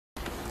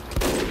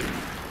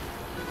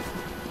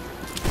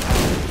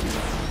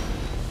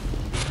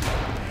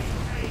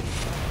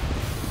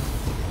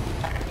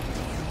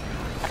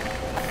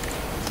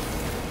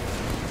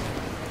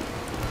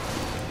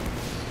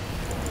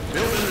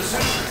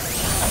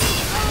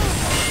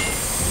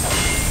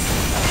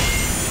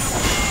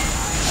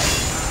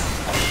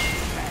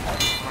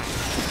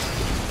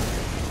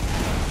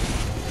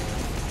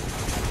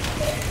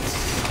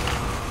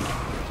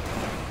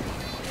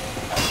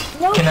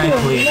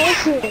please. No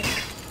shooting.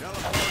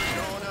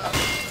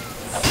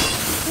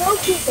 No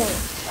shooting.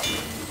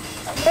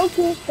 No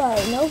kill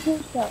fire. No kill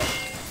fire.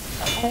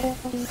 I am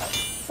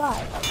 5.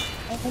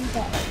 I am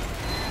 5.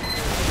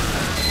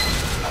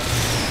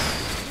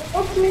 No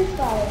kill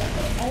fire.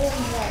 I am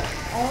 1.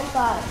 I am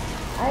 5.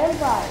 I am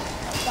 5.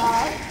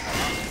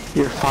 5.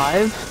 You're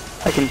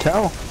 5? I can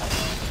tell.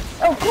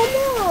 Oh, come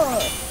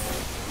on!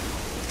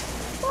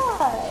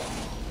 5.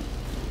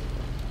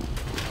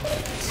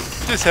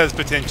 This has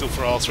potential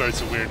for all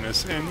sorts of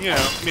weirdness, and you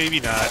know, maybe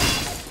not.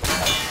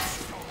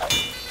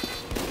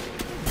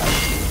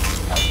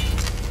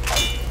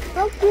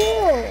 So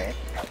cool!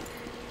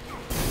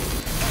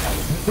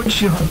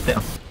 Would you hunt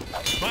them?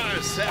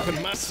 Spies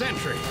sapping my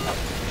sentry.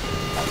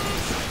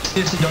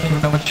 Seriously, don't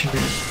even know what you're...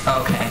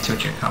 Oh, okay, I see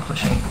what you're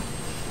accomplishing.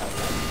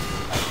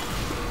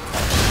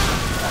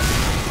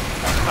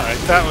 Alright,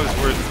 that was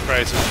worth the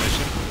price of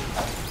admission.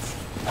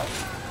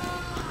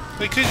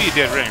 It could be a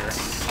dead ringer.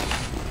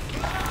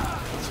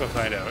 Let's go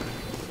find out.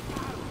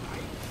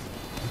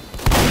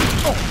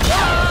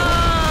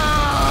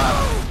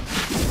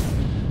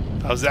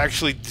 I was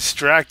actually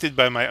distracted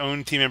by my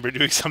own team member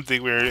doing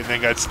something weird and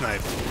then got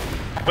sniped.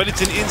 But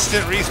it's an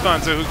instant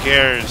respawn, so who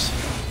cares?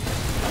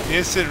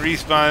 Instant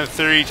respawn,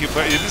 32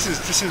 players.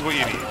 This is what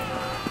you need.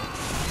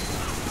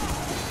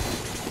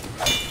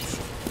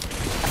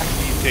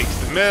 He takes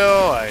the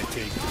mill, I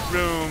take the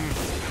room.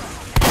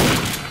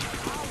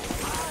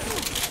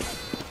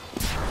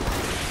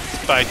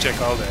 Spy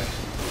check all day.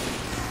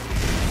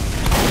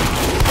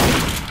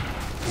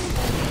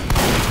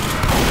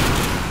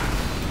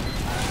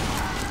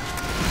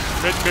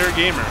 Red Bear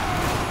Gamer.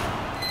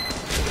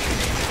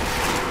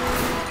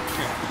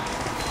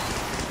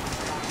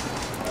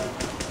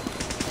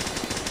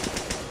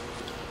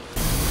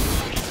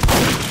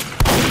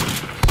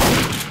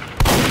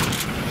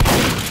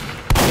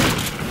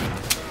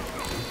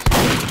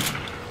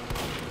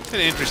 It's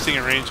an interesting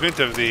arrangement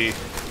of the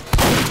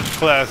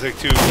classic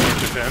two-fort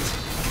defense.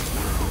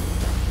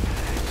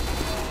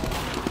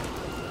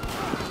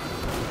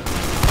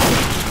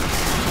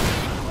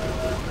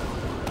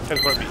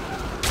 Teleport me.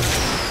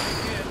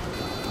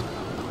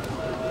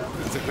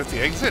 That's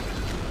the exit?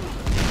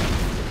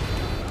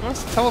 He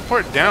wants to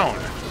teleport down.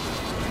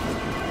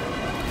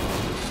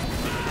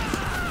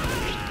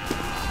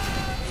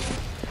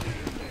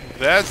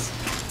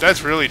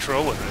 That's really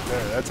trolling right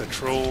there. That's a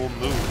troll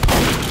move.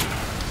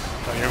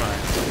 Oh, you're mine.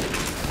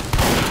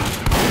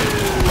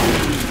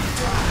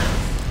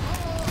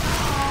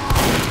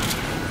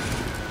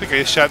 I think I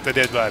just shot the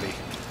dead body.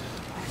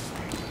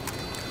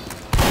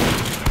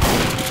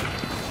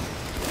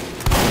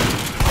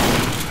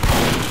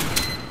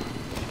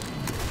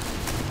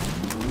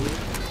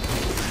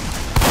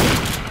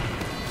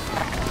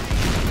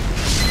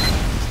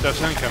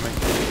 Stuff's incoming.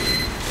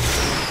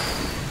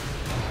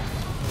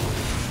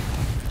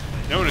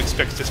 No one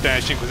expects the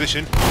Spanish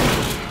Inquisition.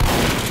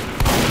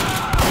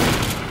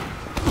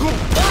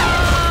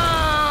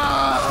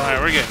 Alright,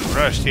 we're getting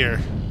rushed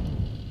here.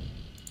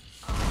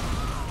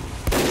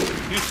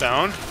 You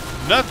found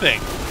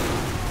nothing.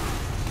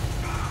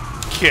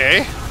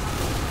 Okay.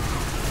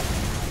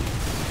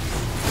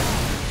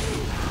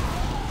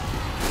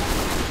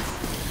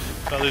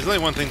 Well, there's only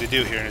one thing to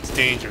do here, and it's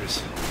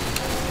dangerous.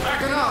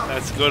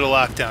 Let's go to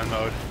lockdown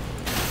mode.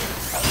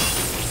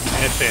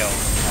 And it failed.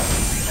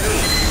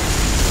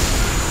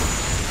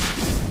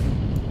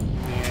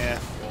 Yeah.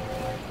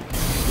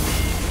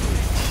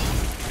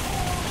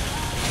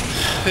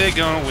 They're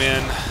gonna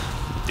win.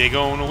 They're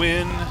gonna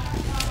win.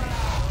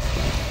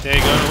 They're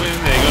gonna win.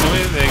 They're gonna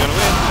win. They're gonna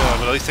win. Oh,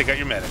 but at least I got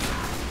your medic.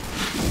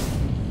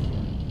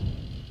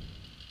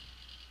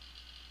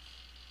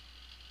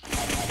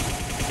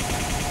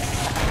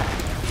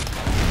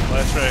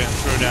 Let's try and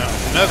throw down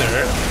another.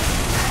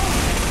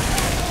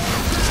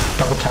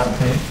 Double tap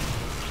me.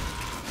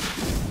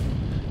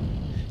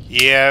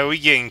 Yeah, we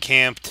getting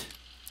camped.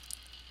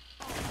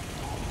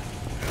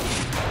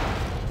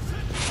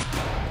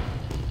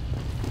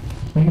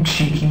 You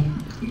cheeky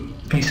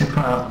piece of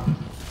crap.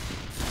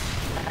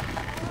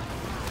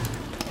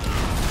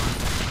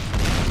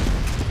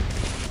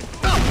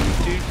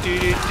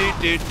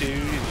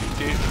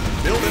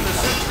 Building the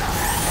center.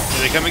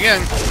 Here they come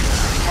again.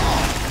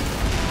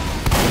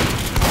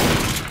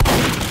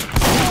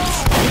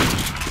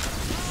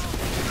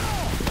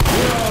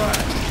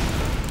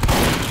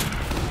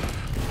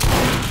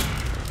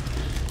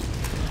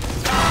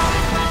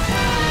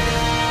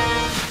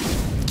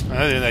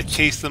 And I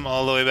chased them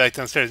all the way back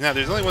downstairs. Now,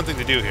 there's only one thing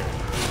to do here.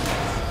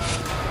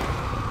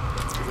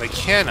 I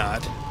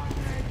cannot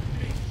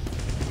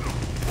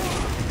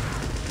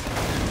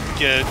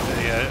get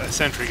a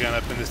sentry gun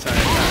up in this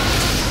tiny town.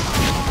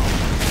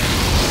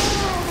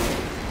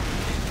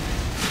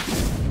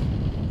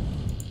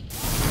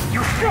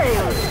 You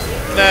failed!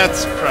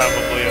 That's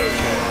probably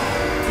okay.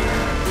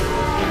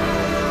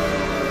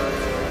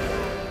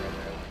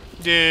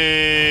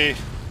 Yay!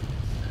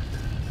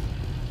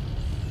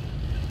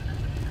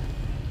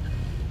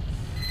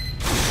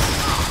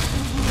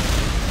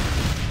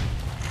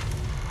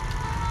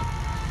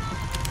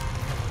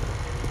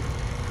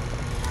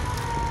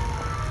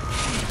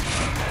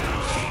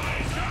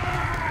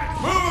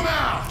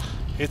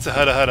 It's a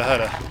hudda hudda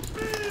hudda.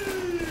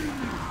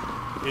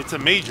 It's a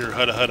major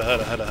hudda hudda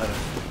hudda hudda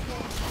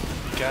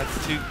hudda. Got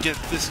to get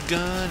this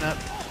gun up.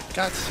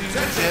 Got to get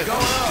this gun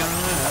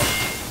up.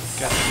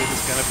 Got to get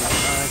this gun up in the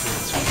eyes and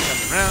it's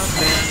coming around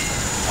then.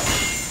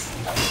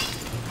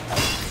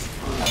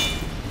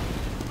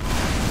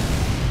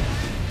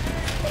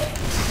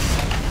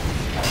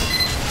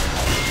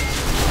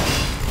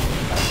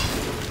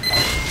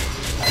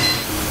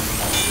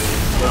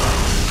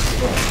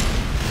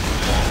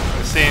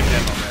 The same demo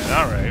man.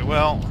 Alright,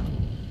 well.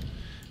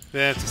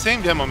 Then if the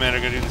same demo man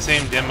are going to do the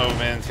same demo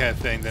man kind of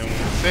thing, then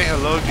say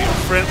hello to your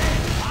friend.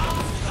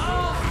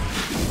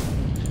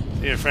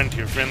 Say your friend to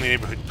your friendly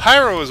neighborhood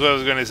pyro is what I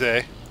was going to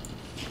say.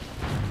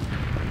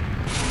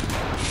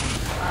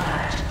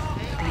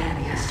 The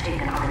enemy has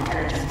taken our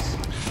intelligence.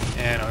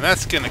 And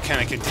that's going to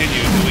kind of continue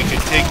until we can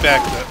take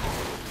back the...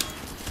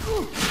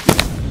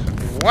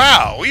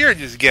 Wow, we are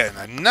just getting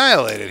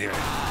annihilated here.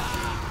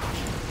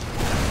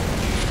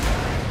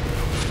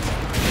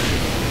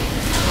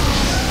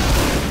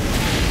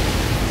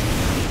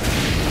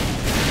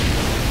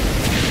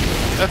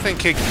 Nothing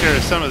takes care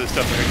of some of this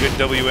stuff like a good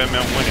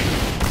WMM winning.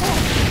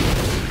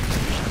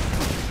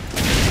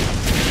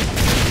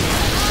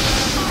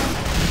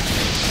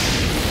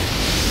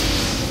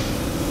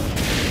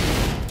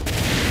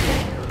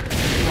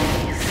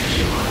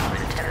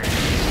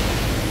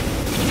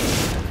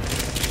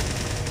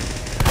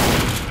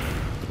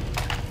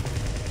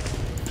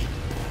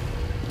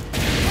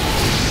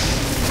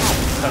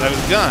 Thought I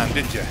was gone,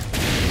 didn't you?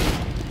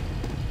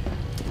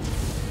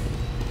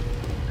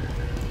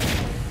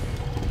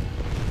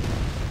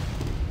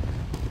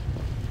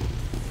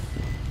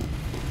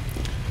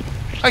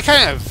 I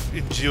kind of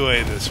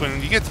enjoy this when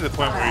you get to the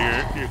point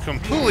where you're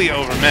completely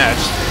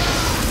overmatched.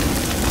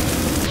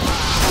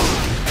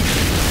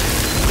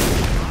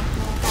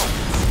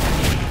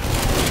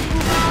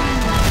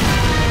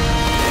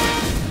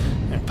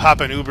 And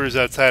popping Ubers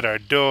outside our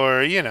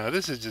door, you know,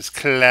 this is just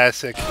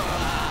classic.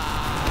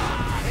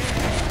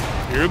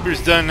 Your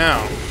Uber's done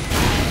now.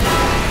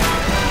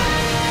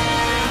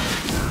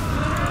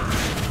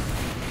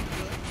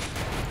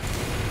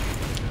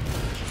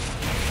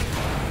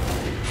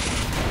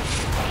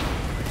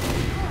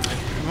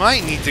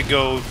 Might need to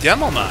go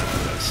demo mod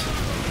on this.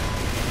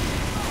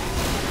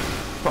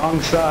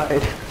 Wrong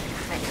side.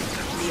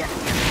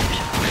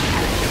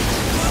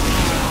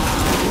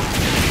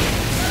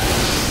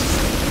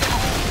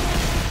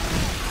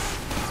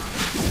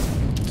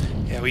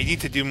 Yeah, we need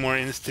to do more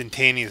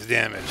instantaneous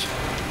damage.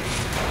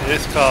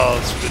 This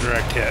calls for the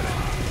direct hit.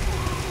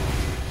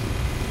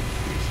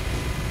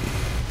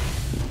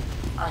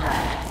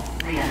 Alert.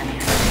 The enemy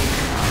is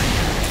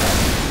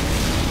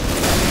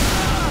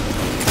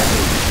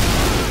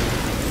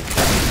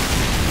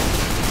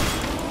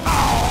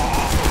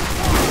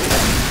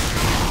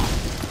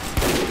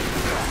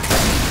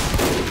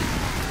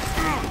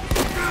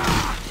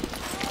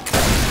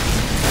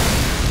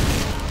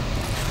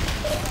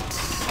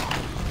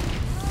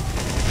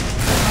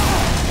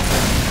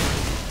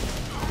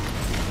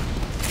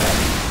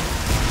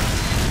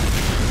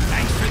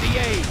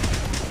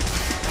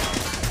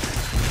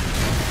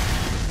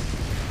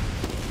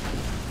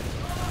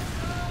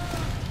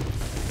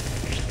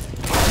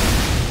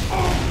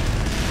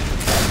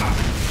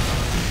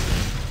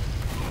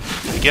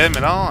get him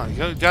at all?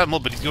 You got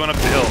him, but he's going up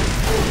the hill.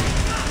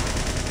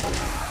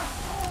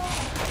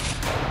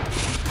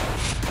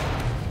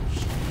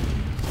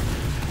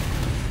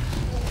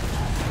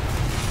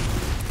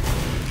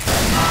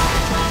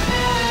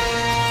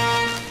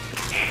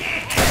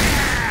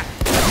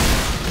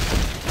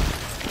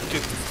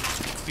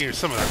 Get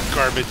some of that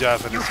garbage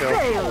off of this hill.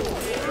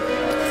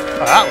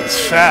 Oh, that was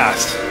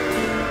fast.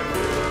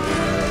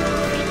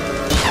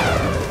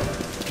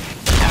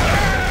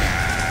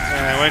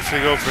 I went to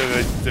go for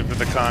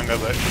the conga,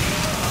 but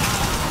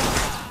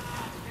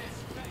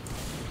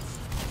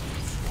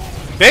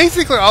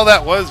basically all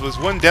that was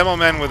one demo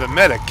man with a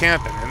medic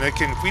camping, and they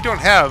can. We don't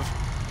have.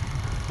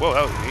 Whoa,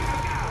 that was neat.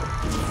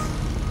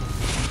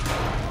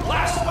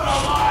 Last one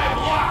alive,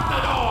 lock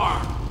the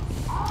door!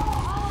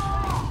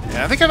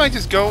 Yeah, I think I might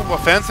just go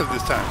offensive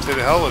this time. Say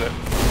the hell with it.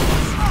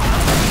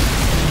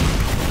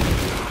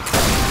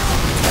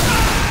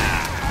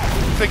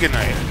 Say good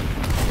night.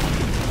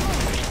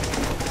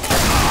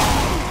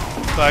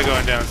 Fly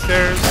going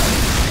downstairs.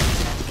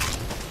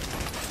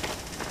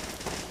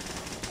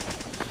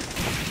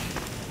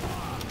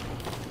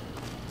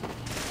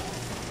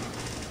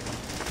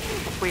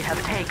 We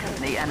have taken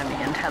the enemy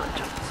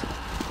intelligence.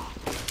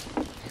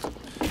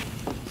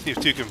 See if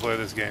two can play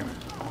this game.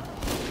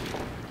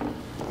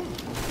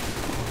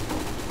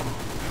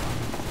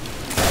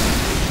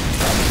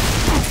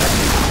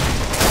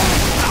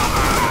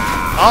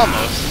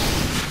 Almost.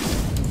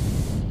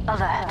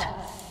 Alert.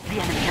 The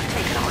enemy have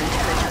taken our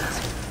intelligence.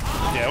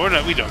 Yeah,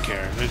 we don't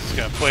care. We're just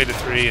gonna play to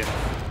 3 and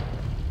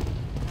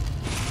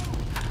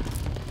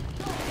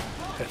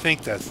I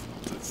think that's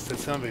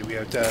somebody we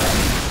have to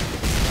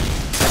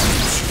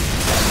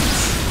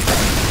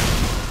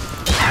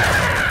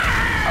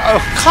Oh,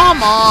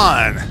 come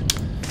on!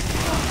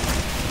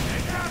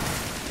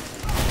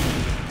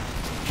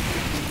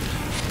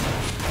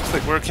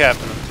 Looks like we're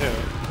capping them too.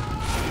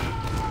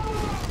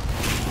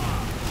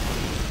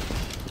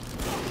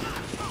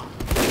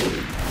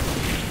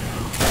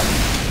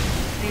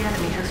 The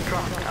enemy has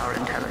dropped our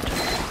intelligence.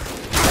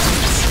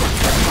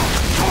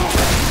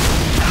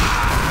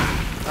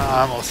 Oh,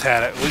 I almost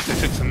had it. At least I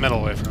took some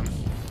metal away from him.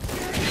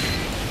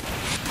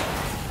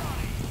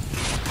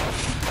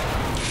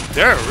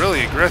 They're a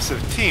really aggressive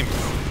team.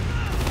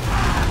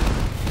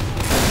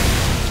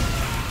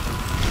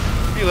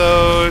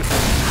 Reload.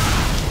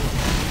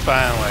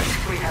 Finally.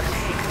 We have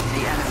taken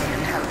the enemy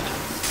intelligence.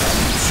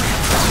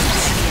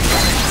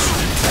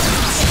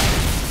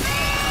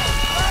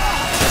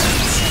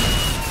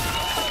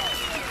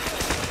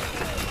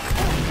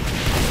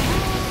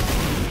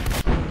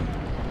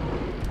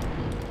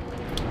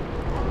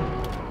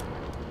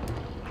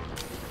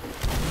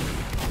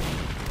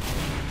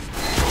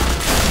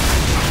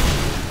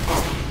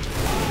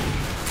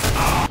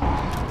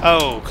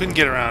 Oh, couldn't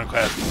get around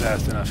quite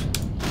fast enough.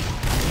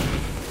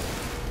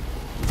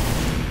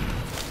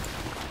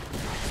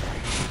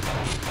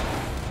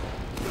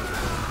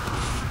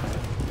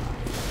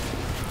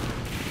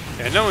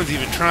 Yeah, no one's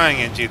even trying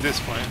NG at this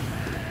point.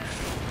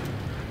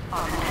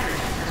 Our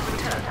intelligence has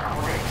returned to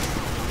our base.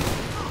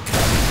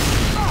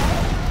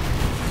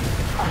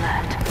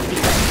 Alert. The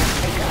enemy has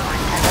taken our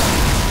intelligence.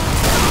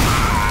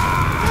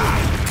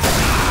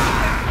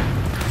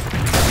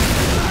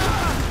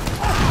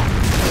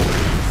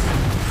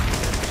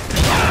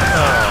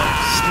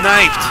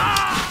 Sniped!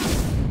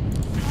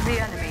 The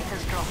enemy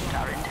has dropped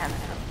our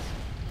intelligence.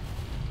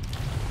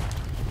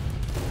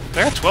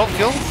 I got 12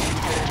 kills?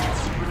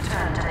 Intelligence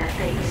returned to their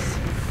base.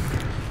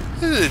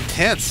 This is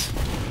intense.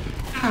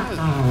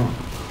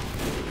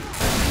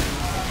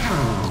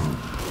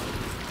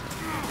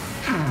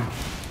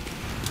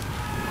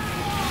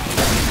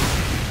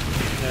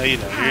 Now you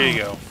know, here you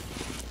go.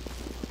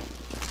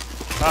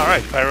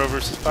 Alright, Pyro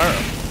versus Pyro.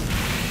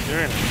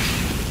 Very nice.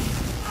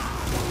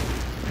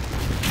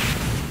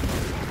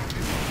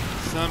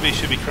 Somebody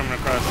should be coming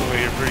across the way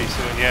here pretty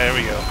soon. Yeah, there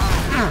we go.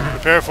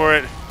 Prepare for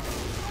it.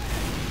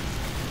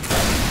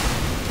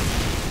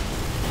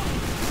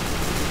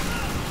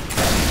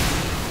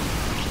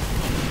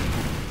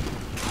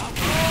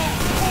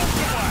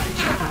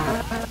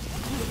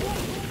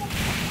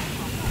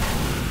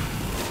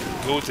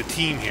 Go with the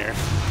team here.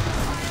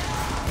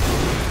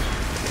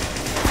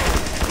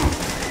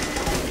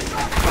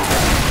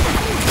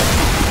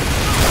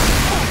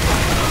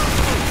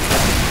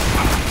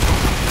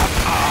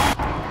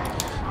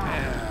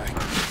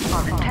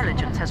 Our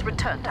intelligence has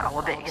returned to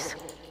our base.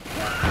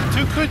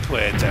 Two could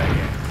play at that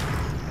game.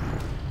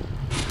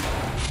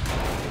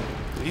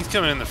 He's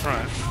coming in the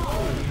front.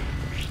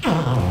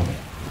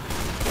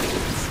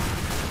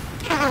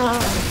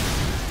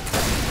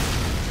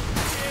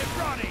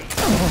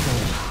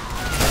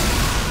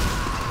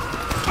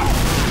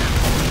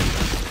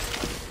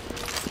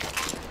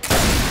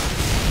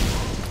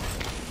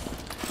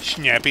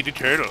 Snappy the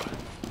turtle.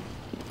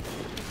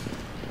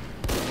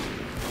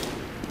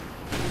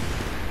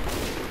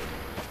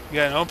 You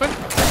got an open?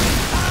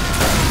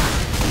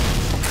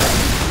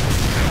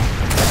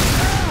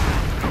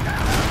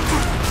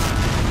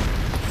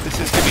 This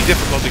is going to be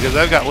difficult because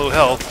I've got low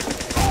health.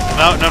 I'm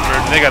outnumbered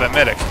and they got a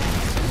medic.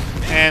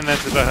 And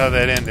that's about how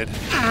that ended.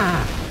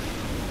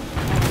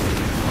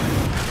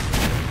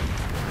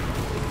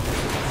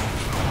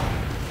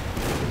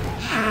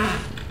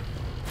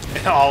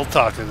 And all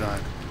talk is on.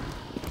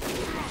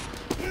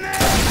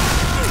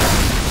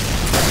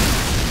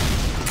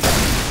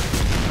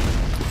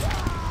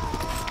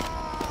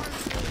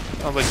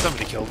 Sounds like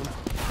somebody killed him.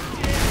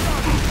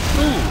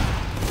 Ooh!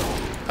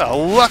 A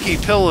lucky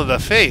pill of the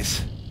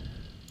face.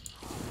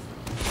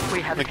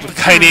 We have Like a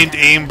taken guy named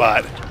our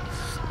Aimbot.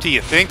 Do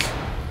you think?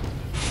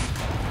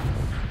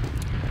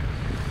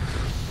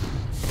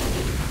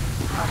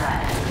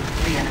 Alert.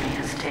 The enemy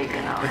has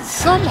taken our But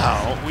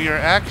somehow we are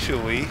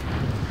actually... The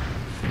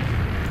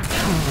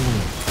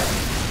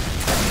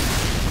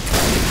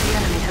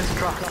enemy has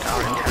dropped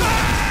our intelligence.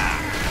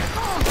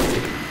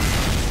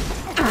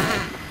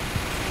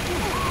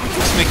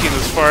 Just making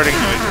those farting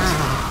noises.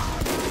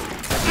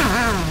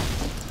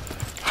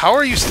 How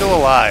are you still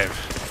alive?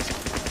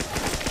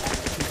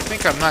 I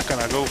think I'm not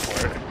gonna go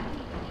for it.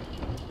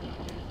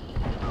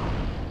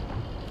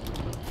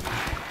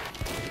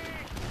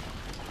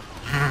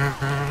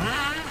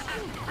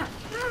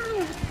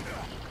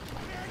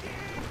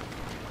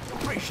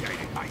 Appreciate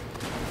it, mate.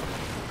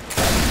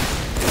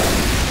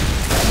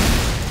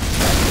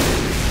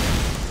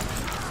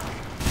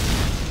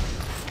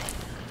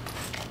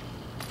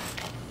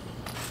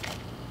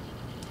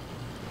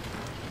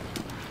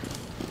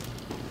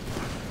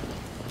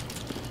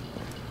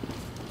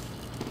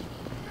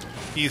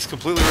 He's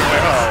completely run away.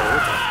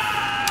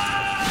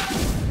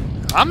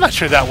 Oh, I'm not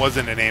sure that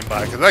wasn't an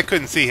aimbot because I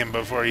couldn't see him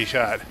before he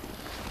shot.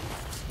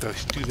 So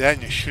do that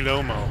in a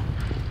slow-mo.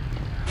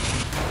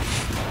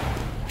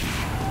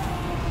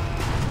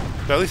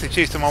 But at least I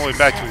chased him all the way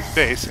back to his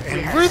base,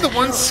 and we're the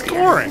ones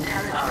scoring.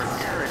 Our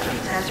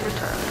intelligence has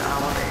returned to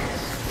our base.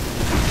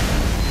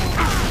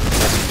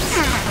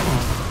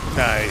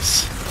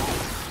 Nice.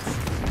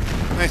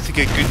 Nice to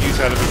get good use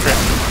out of a crit.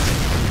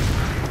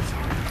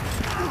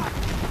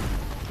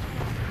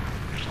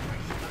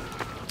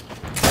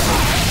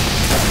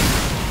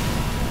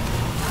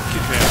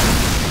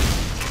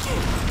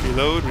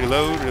 Reload,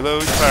 reload,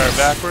 reload, fire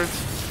backwards.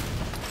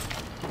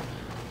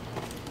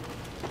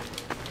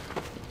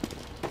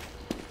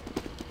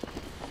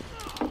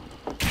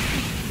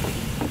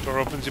 Door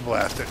opens, you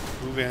blast it.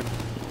 Move in.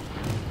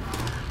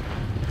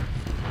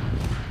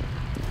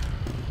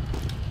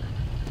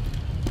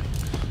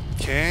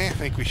 Okay, I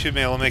think we should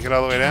be able to make it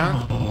all the way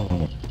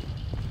down.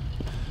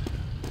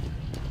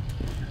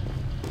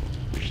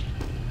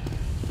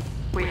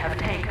 We have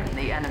taken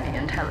the enemy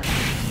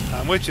intelligence.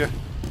 I'm with you.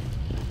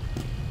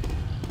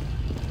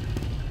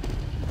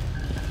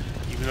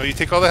 Even though you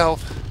take all the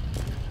health.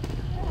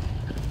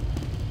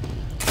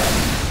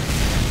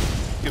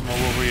 Give them a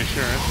little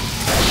reassurance.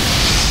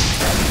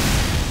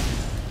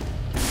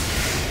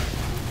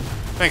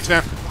 Thanks,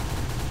 man.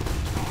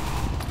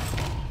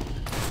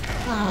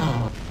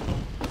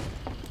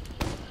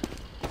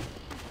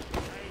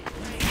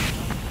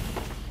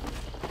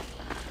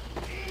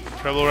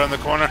 Trouble around the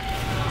corner.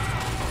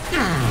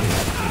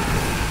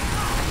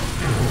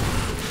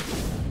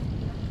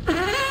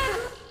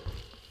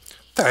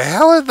 What the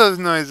hell are those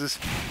noises?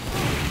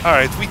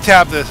 Alright, if we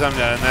tap this, I'm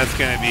done. That's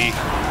gonna be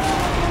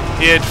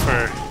it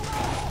for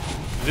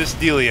this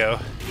dealio.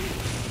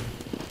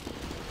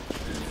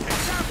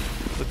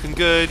 Looking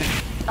good.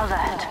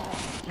 Alert.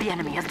 The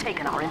enemy has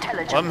taken our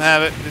intelligence. Let them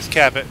have it. Just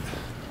cap it.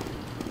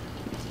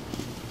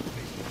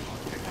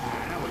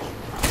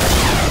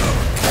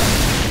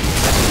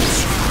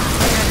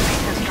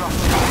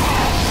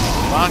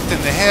 Locked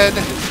in the head.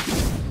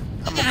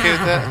 I'm okay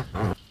with that.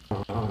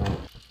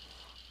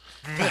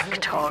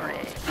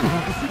 Victory.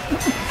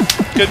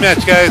 Good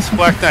match, guys.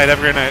 Black Knight. Have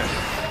a great night.